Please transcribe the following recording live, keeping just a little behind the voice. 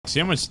See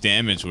how much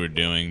damage we're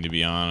doing, to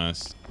be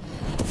honest.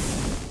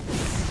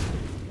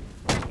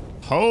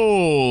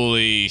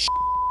 Holy sh**.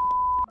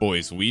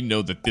 Boys, we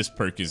know that this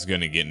perk is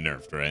gonna get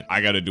nerfed, right? I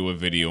gotta do a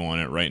video on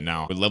it right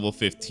now. We're level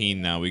 15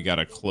 now. We got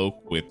a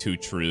cloak with 2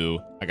 true.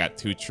 I got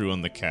 2 true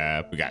on the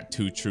cap. We got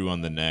 2 true on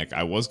the neck.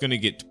 I was gonna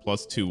get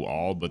 +2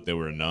 all, but there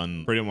were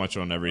none. Pretty much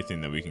on everything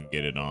that we can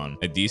get it on.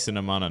 A decent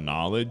amount of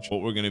knowledge.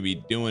 What we're gonna be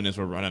doing is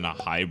we're running a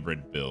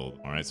hybrid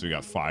build. All right, so we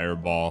got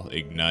fireball,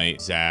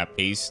 ignite, zap,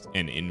 haste,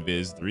 and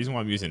invis. The reason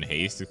why I'm using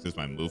haste is because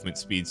my movement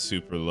speed's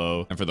super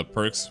low. And for the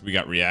perks, we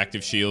got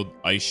reactive shield,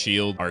 ice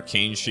shield,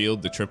 arcane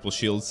shield, the triple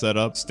shield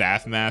setup,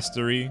 staff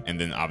mastery, and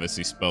then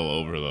obviously spell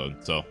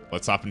overload. So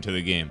let's hop into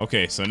the game.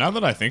 Okay, so now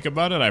that I think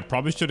about it, I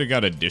probably should have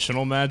got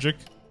additional magic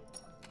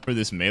for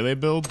this melee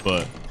build,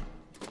 but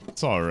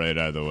it's all right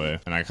either way.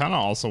 And I kind of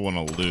also want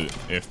to loot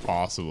if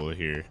possible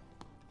here.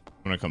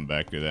 I'm gonna come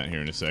back to that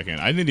here in a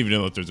second. I didn't even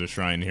know that there's a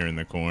shrine here in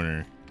the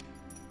corner,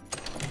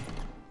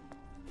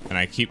 and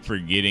I keep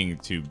forgetting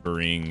to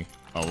bring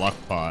a luck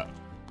pot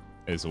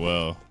as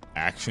well.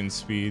 Action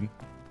speed.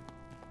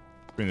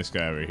 Bring this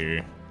guy over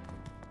here.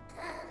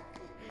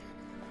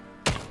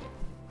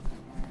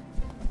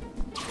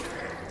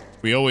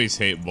 We always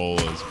hate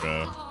bolas,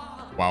 bro.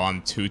 Wow,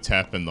 I'm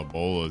 2-tapping the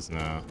bolas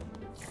now.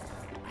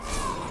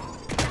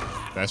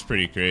 That's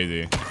pretty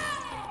crazy.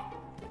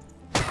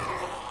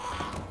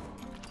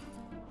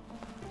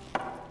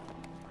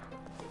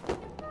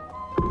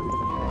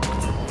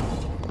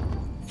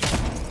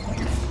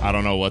 I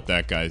don't know what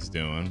that guy's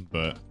doing,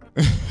 but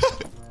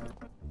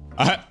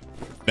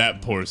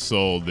that poor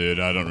soul, dude.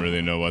 I don't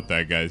really know what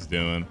that guy's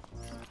doing,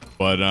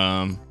 but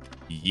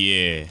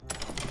yeah.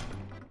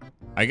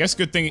 I guess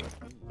good thing.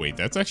 Wait,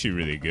 that's actually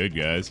really good,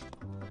 guys.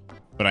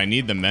 But I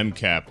need the mem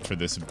cap for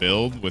this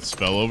build with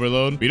spell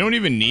overload. We don't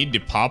even need to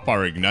pop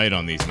our ignite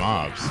on these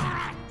mobs.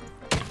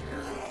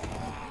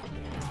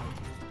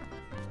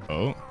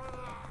 Oh.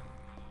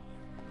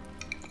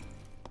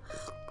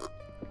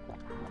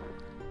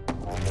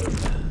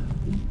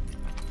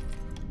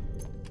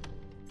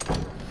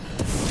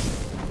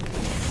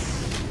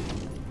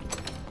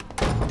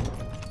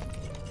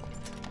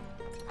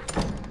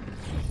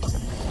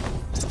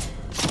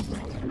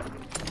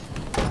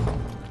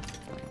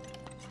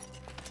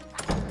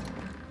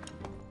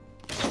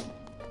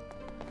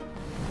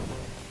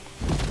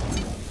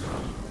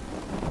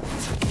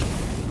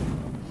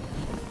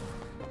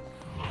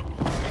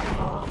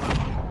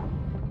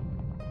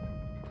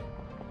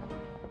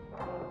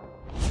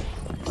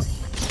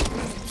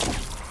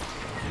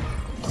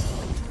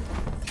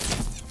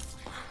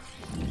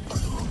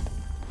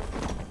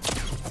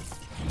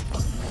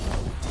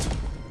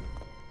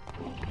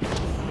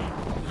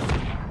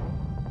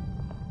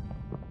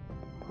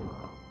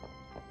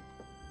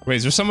 Wait,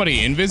 is there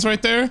somebody invis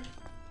right there?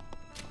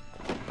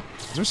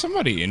 Is there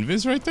somebody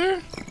invis right there?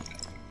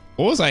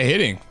 What was I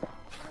hitting?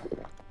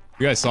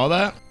 You guys saw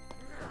that?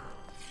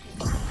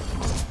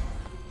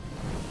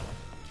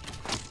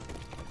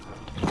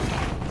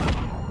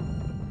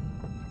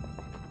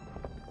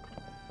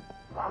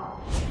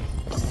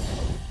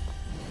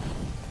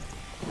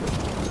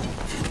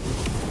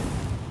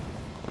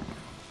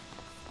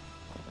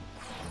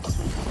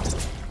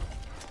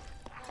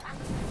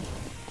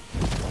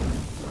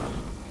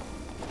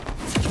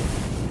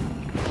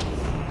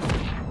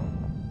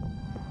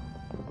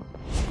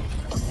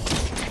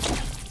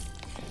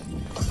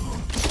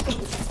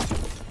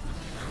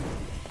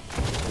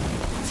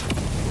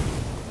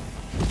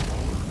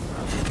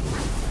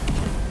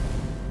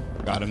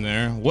 Got him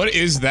there. What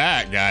is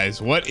that,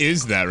 guys? What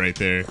is that right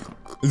there?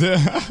 You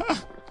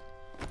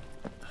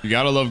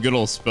gotta love good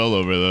old spell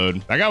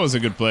overload. That guy was a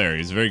good player.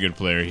 He's a very good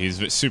player.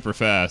 He's super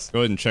fast. Go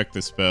ahead and check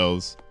the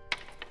spells.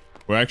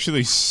 We're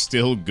actually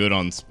still good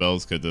on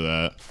spells because of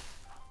that.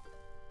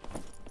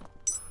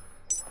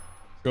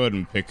 Go ahead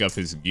and pick up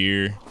his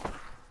gear.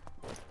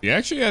 He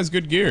actually has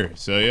good gear.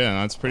 So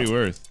yeah, that's pretty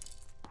worth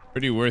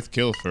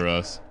kill for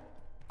us.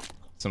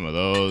 Some of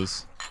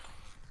those.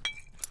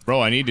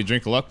 Bro, I need to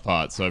drink a luck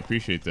pot, so I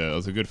appreciate that. That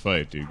was a good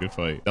fight, dude. Good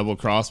fight. Double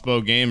crossbow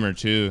gamer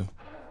too.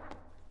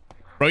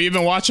 Bro, you've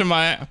been watching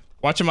my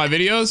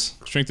videos?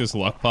 Let's drink this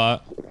luck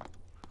pot,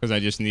 because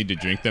I just need to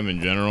drink them in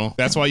general.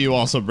 That's why you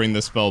also bring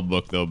the spell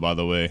book, though, by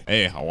the way.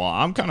 Hey, well,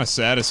 I'm kind of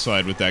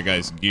satisfied with that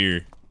guy's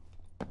gear.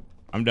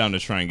 I'm down to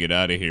try and get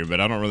out of here, but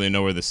I don't really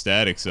know where the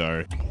statics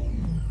are.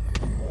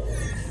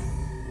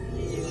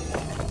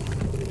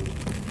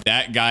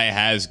 That guy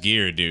has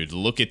gear, dude.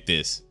 Look at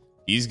this.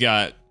 He's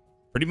got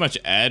pretty much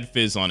ad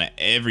fizz on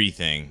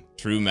everything.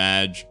 True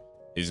Mage.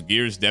 His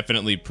gear is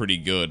definitely pretty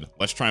good.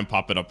 Let's try and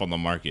pop it up on the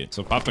market.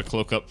 So pop the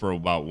cloak up for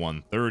about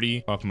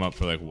 130. Pop him up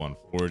for like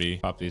 140.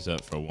 Pop these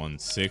up for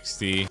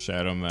 160.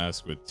 Shadow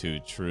Mask with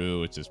 2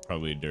 true, which is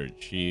probably dirt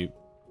cheap.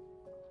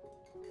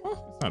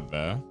 Oh, it's not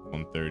bad.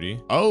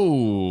 130.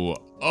 Oh,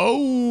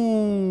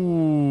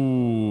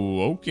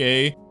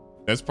 okay.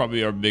 That's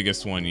probably our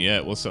biggest one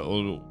yet. We'll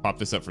pop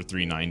this up for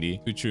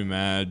 390. 2 true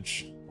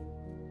Mage.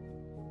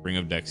 Ring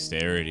of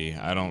Dexterity.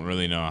 I don't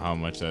really know how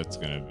much that's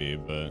gonna be,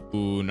 but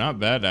ooh, not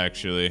bad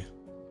actually.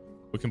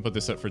 We can put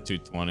this up for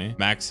 220.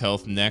 Max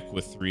health neck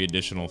with 3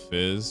 additional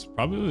fizz.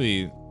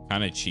 Probably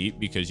kind of cheap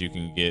because you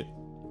can get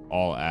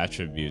all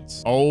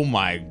attributes. Oh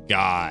my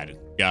god,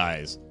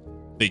 guys.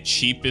 The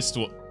cheapest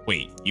one.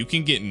 Wait, you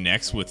can get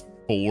necks with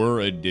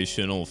 4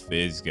 additional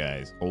fizz,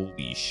 guys.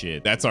 Holy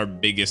shit. That's our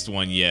biggest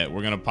one yet.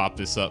 We're gonna pop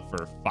this up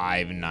for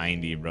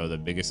 590, bro. The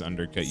biggest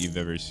undercut you've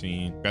ever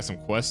seen. Got some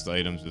quest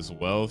items as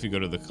well. If you go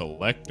to the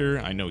collector,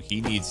 I know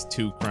he needs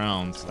 2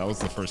 crowns. That was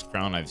the first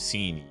crown I've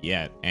seen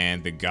yet.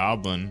 And the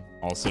goblin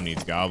also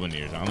needs goblin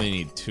ears. I only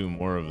need 2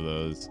 more of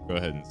those. Go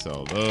ahead and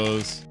sell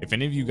those. If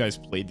any of you guys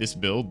played this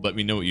build, let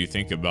me know what you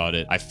think about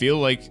it. I feel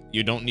like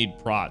you don't need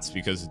prots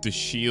because the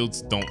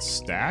shields don't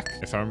stack,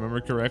 if I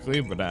remember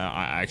correctly, but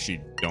I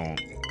actually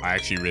don't. I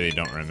actually really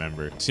don't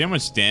remember. See how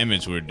much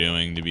damage we're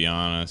doing, to be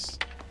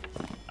honest.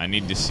 I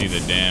need to see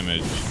the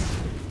damage.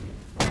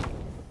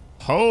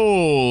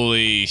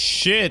 Holy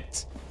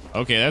shit.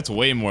 Okay, that's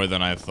way more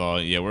than I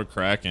thought. Yeah, we're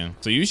cracking.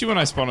 So usually when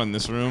I spawn in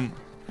this room,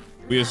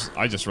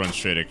 I just run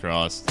straight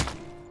across.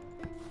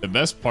 The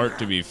best part,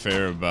 to be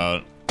fair,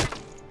 about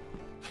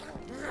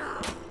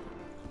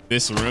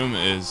this room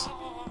is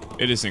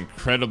it is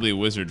incredibly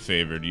wizard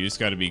favored. You just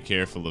got to be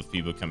careful of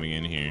people coming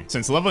in here.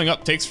 Since leveling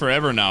up takes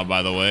forever now,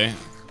 by the way,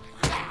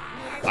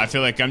 I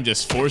feel like I'm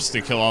just forced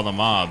to kill all the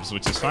mobs,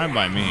 which is fine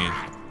by me.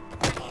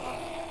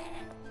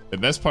 The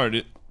best part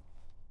is,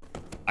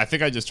 I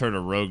think I just heard a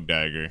rogue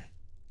dagger.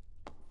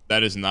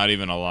 That is not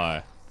even a lie.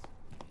 I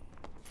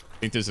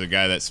think there's a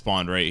guy that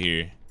spawned right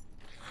here.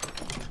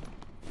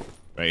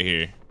 Right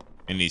here.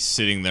 And he's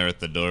sitting there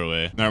at the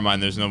doorway. Never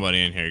mind, there's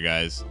nobody in here,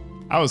 guys.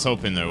 I was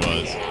hoping there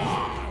was.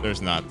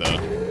 There's not, though.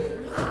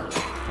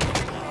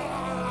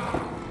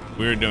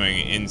 We're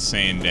doing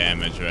insane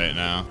damage right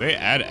now. They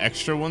add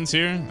extra ones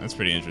here? That's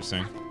pretty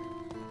interesting.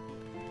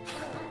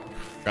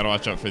 Gotta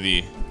watch out for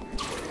the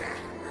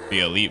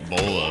elite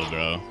bolo,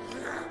 bro.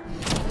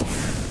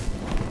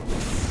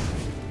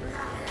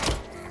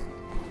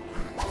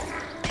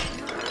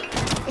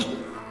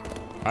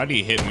 How'd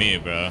he hit me,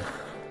 bro?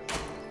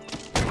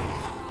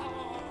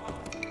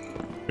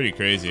 Pretty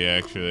crazy,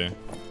 actually.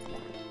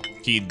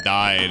 He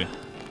died,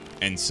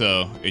 and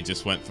so it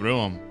just went through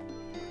him.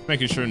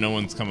 Making sure no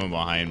one's coming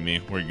behind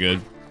me. We're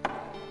good.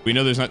 We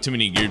know there's not too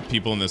many geared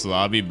people in this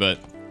lobby, but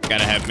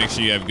gotta make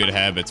sure you have good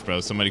habits, bro.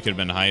 Somebody could have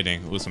been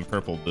hiding with some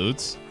purple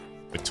boots.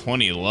 With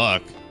 20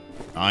 luck.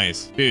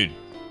 Nice. Dude.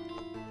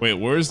 Wait,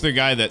 where's the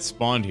guy that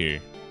spawned here?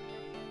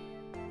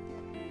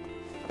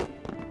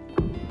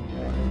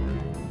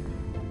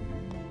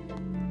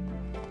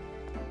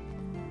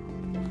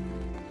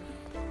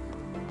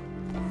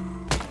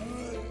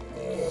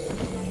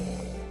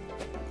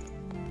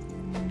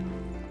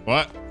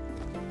 What?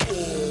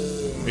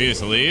 Did he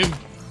just leave?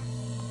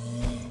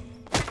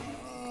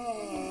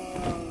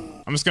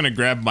 I'm just gonna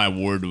grab my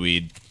ward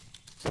weed.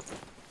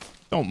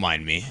 Don't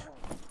mind me.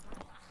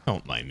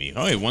 Don't mind me.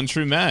 Oh, hey, 1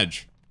 true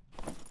madge.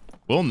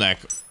 Will neck.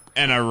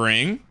 And a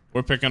ring.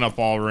 We're picking up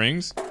all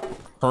rings.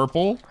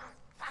 Purple.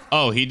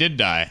 Oh, he did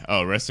die.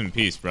 Oh, rest in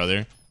peace,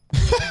 brother.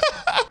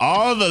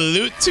 All the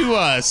loot to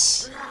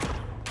us.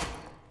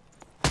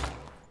 Let's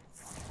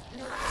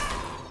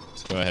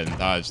go ahead and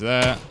dodge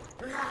that.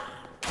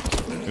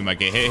 We might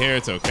get hit here.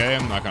 It's okay.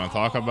 I'm not going to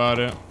talk about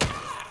it.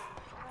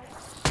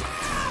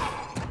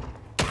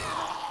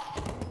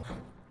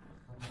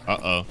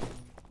 Uh-oh.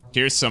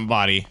 Here's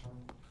somebody.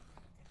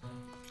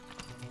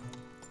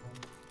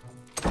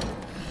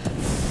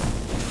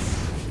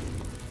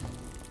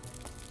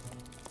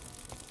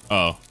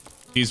 Oh.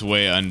 He's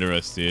way under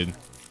us, dude.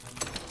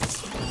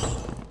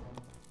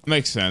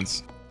 Makes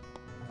sense.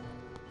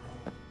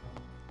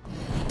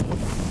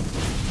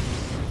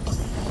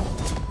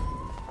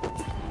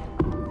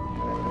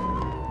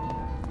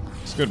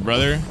 It's good,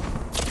 brother.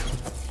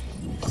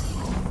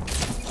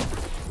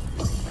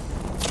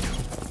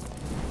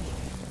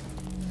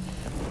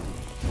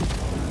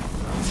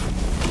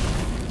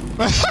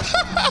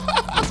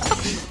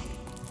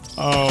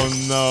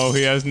 Oh no,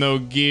 he has no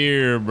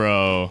gear,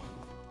 bro.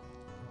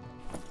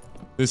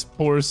 This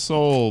poor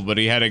soul, but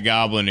he had a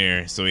goblin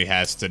ear, so he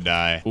has to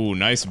die. Ooh,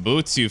 nice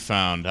boots you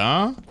found,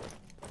 huh?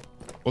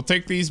 We'll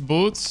take these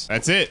boots.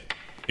 That's it.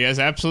 He has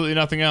absolutely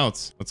nothing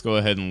else. Let's go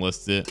ahead and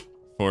list it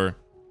for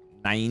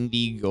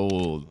 90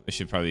 gold. I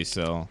should probably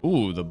sell.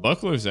 Ooh, the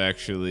buckler's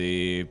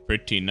actually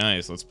pretty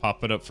nice. Let's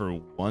pop it up for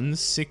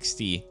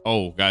 160.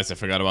 Oh, guys, I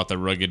forgot about the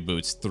rugged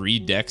boots. 3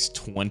 dex,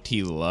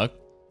 20 luck.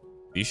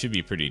 These should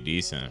be pretty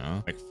decent,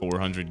 huh? Like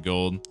 400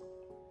 gold.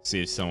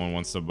 See if someone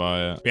wants to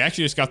buy it. We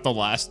actually just got the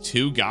last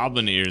 2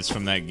 goblin ears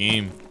from that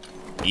game.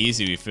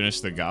 Easy. We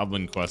finished the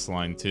goblin quest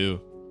line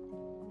too.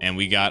 And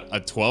we got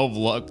a 12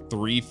 luck,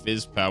 3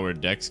 fizz power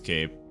dex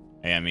cape.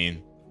 Hey, I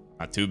mean,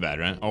 not too bad,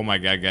 right? Oh my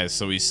god, guys.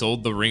 So we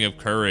sold the Ring of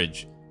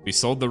Courage. We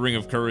sold the Ring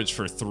of Courage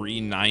for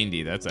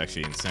 390. That's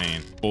actually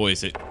insane.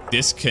 Boys, it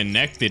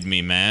disconnected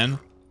me, man.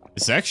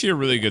 It's actually a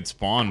really good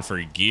spawn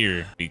for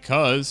gear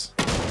because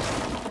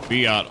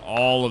we got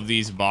all of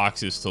these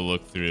boxes to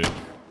look through.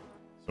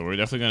 So we're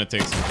definitely going to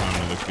take some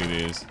time to look through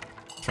these.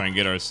 Try and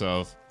get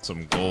ourselves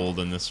some gold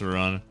in this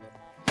run.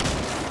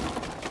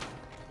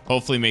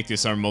 Hopefully make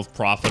this our most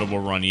profitable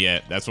run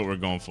yet. That's what we're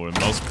going for.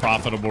 Most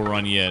profitable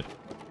run yet.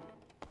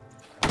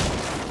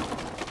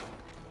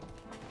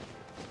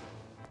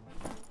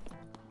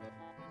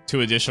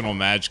 Two additional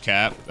Maj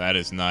Cap. That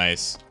is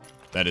nice.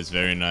 That is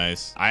very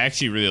nice. I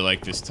actually really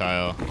like this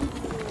tile.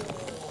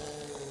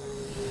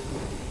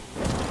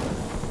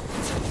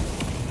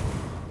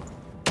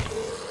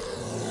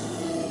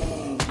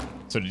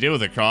 So to deal with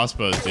the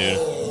crossbows, dude.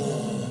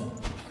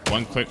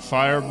 One quick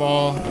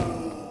fireball.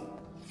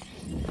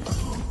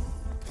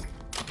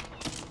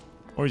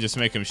 Or just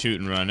make him shoot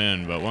and run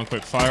in, but one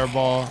quick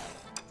fireball.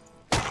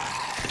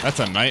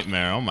 That's a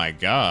nightmare. Oh my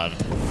god.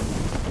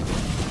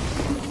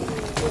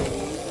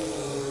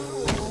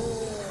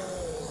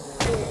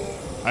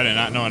 I did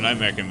not know a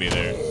nightmare can be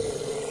there.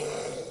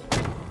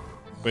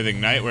 With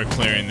Ignite, we're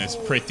clearing this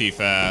pretty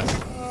fast.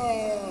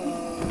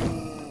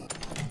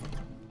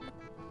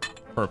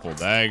 Purple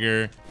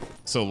dagger.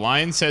 So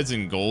lion's heads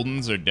and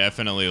goldens are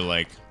definitely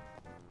like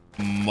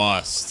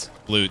must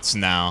loots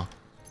now.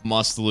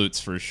 Must loots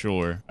for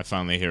sure. I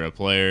finally hear a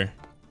player.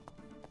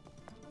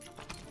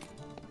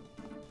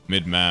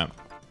 Mid map.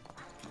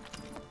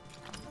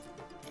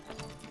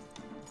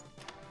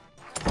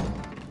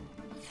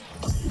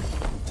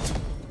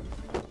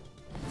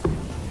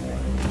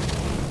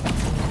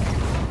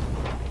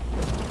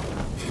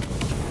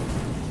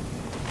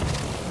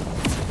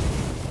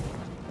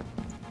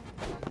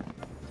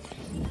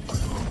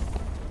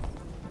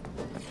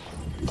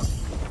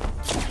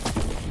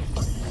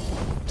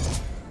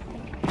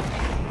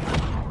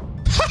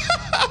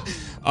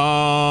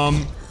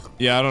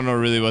 Yeah, I don't know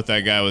really what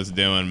that guy was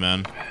doing,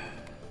 man.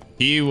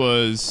 He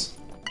was...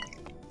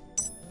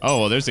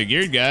 Oh, well, there's a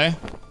geared guy.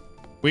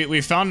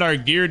 We found our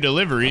gear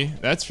delivery,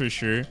 that's for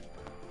sure.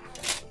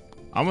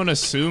 I'm gonna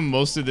assume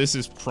most of this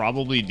is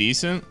probably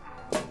decent.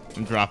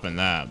 I'm dropping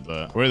that,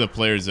 but where are the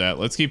players at?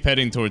 Let's keep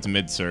heading towards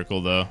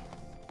mid-circle, though.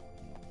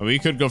 We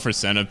could go for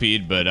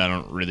Centipede, but I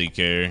don't really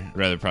care. I'd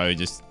rather probably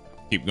just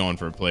keep going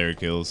for player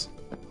kills.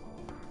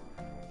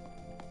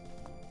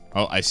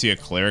 Oh, I see a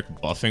cleric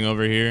buffing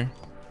over here.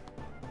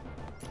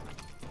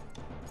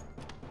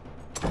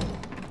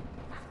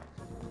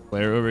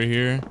 Player over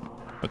here.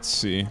 Let's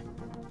see.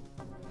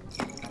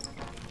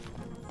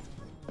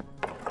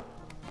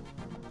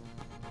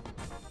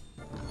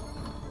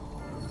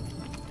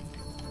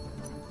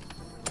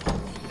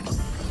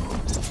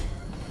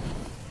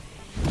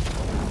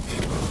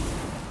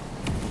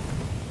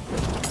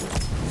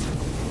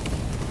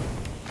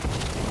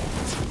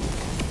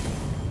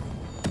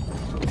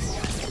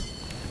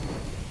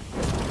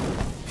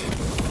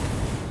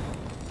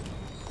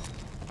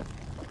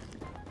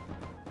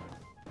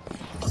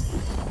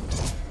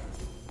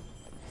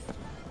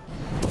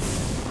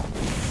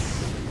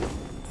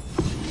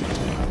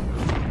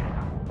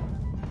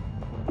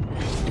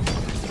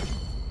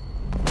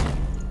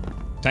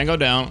 Tango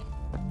down.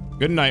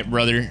 Good night,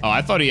 brother. Oh,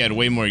 I thought he had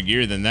way more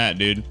gear than that,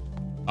 dude.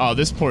 Oh,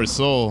 this poor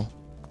soul.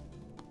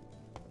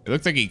 It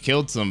looks like he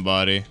killed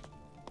somebody.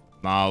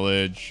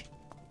 Knowledge.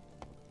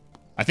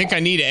 I think I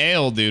need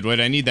ale, dude.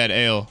 Wait, I need that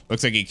ale.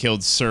 Looks like he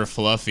killed Sir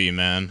Fluffy,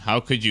 man. How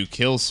could you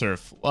kill Sir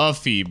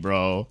Fluffy,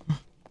 bro?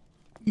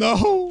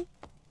 No.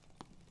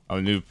 Oh,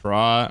 new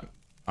prot.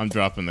 I'm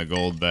dropping the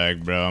gold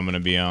bag, bro. I'm gonna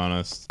be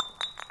honest.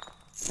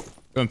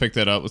 Go and pick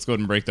that up. Let's go ahead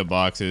and break the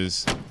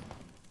boxes.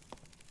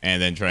 And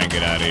then try and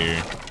get out of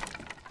here.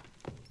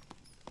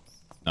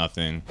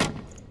 Nothing.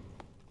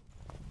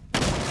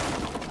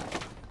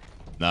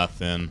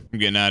 Nothing. I'm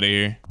getting out of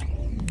here.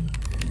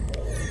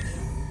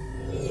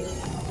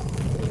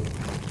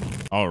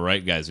 All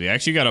right, guys. We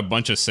actually got a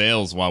bunch of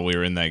sales while we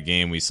were in that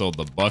game. We sold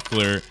the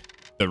buckler,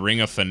 the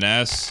ring of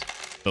finesse,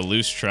 the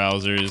loose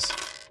trousers,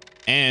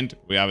 and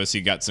we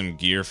obviously got some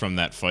gear from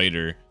that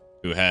fighter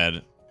who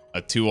had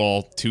a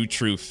 2-all, 2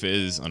 true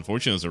fizz.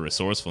 Unfortunately, it was a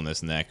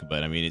resourcefulness neck,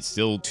 but I mean, it's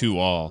still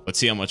 2-all. Let's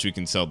see how much we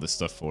can sell this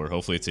stuff for.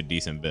 Hopefully, it's a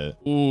decent bit.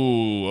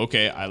 Ooh,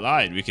 okay, I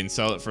lied. We can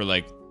sell it for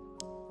like,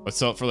 let's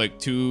sell it for like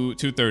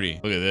 230.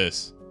 Look at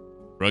this.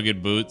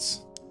 Rugged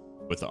boots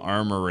with the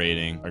armor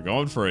rating are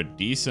going for a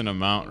decent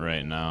amount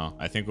right now.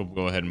 I think we'll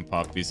go ahead and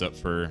pop these up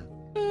for,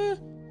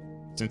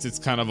 since it's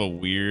kind of a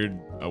weird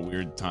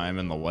time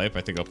in the life,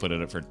 I think I'll put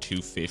it up for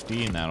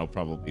 250 and that'll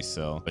probably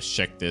sell. Let's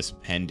check this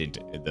pendant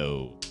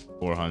though.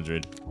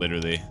 400,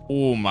 literally.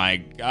 Oh my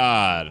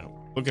god.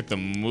 Look at the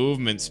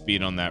movement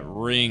speed on that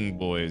ring,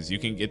 boys. You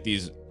can get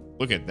these.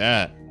 Look at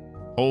that.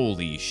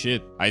 Holy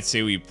shit. I'd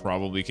say we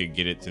probably could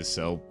get it to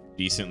sell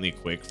decently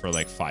quick for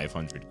like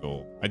 500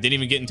 gold. I didn't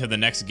even get into the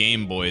next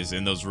game, boys,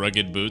 and those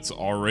rugged boots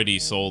already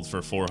sold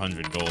for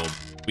 400 gold.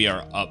 We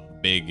are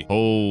up big.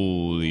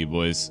 Holy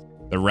boys.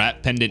 The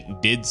rat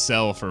pendant did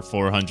sell for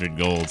 400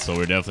 gold, so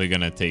we're definitely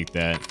gonna take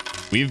that.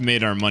 We've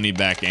made our money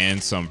back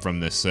and some from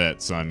this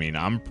set, so I mean,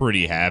 I'm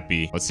pretty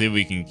happy. Let's see if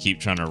we can keep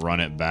trying to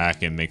run it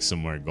back and make some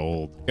more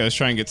gold. Okay, let's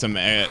try and get some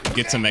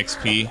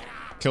XP,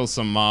 kill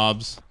some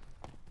mobs.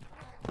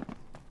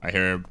 I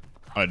hear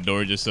a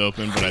door just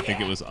opened, but I think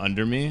it was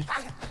under me.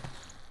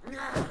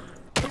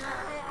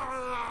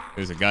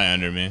 There's a guy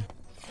under me.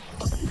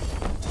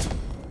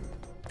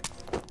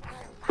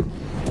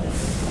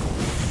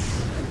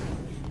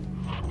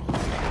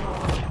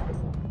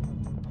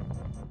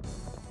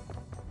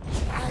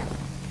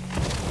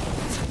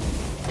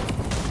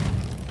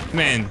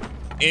 man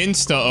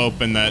insta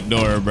open that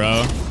door,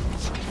 bro.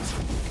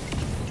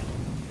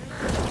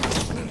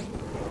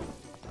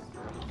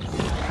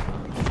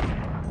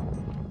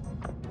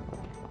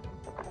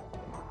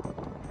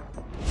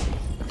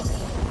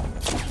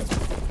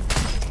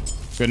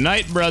 Good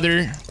night,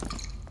 brother.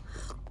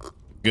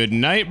 Good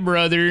night,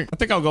 brother. I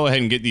think I'll go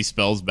ahead and get these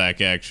spells back,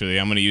 actually.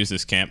 I'm going to use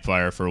this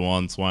campfire for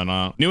once. Why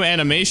not? New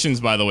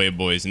animations, by the way,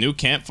 boys. New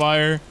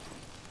campfire.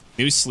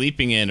 New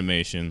sleeping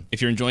animation.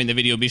 If you're enjoying the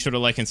video, be sure to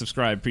like and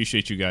subscribe.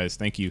 Appreciate you guys.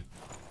 Thank you.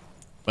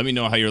 Let me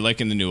know how you're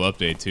liking the new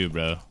update, too,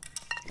 bro.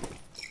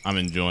 I'm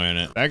enjoying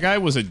it. That guy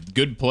was a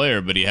good player,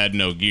 but he had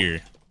no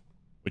gear,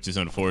 which is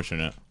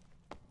unfortunate.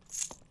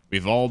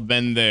 We've all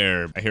been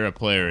there. I hear a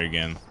player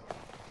again.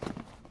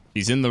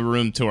 He's in the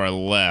room to our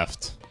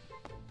left.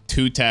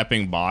 2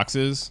 tapping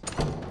boxes.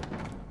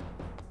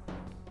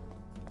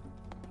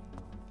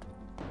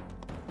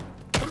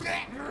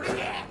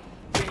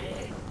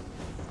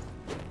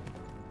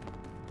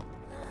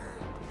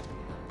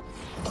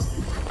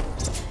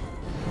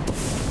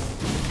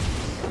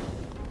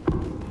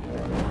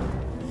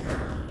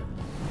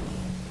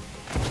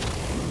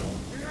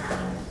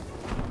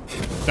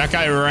 That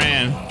guy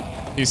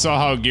ran. He saw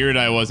how geared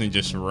I was and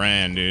just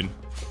ran, dude.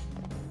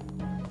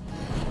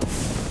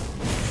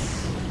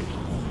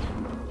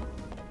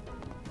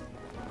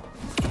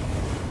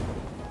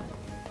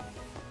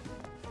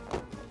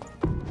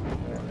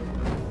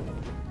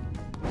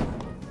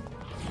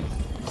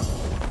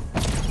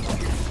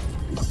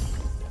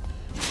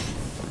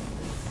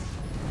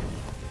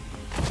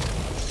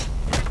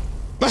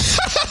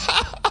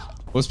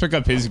 Let's pick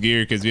up his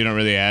gear because we don't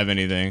really have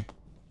anything.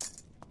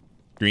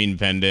 Green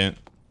pendant.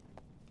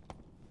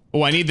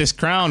 Oh, I need this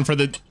crown for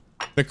the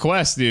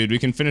quest, dude. We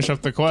can finish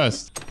up the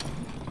quest.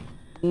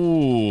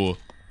 Ooh,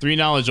 3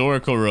 knowledge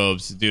oracle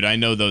robes. Dude, I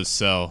know those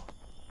sell.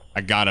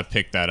 I gotta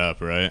pick that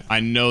up, right? I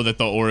know that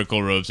the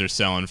oracle robes are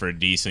selling for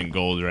decent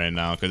gold right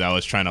now because I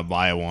was trying to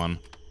buy one.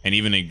 And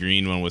even a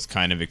green one was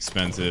kind of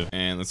expensive.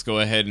 And let's go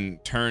ahead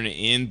and turn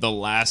in the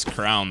last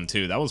crown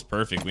too. That was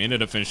perfect. We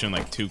ended up finishing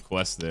like 2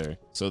 quests there.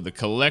 So the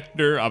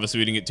collector, obviously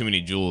we didn't get too many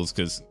jewels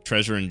because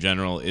treasure in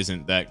general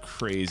isn't that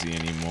crazy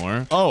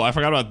anymore. Oh, I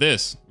forgot about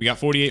this. We got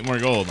 48 more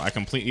gold. I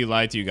completely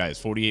lied to you guys.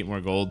 48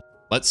 more gold.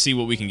 Let's see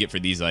what we can get for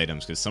these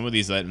items because some of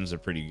these items are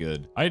pretty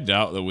good. I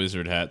doubt the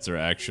wizard hats are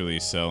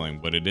actually selling,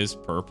 but it is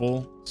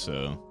purple,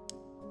 so...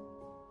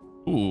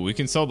 Ooh, we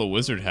can sell the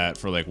wizard hat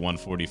for like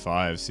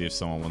 145, see if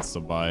someone wants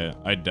to buy it.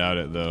 I doubt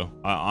it though.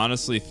 I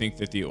honestly think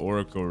that the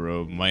oracle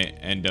robe might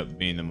end up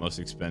being the most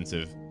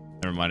expensive.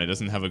 Never mind, it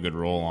doesn't have a good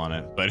roll on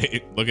it, but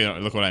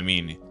look what I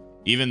mean.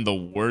 Even the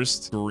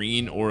worst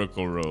green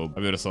oracle robe,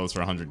 I'll be able to sell this for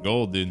 100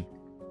 gold, dude.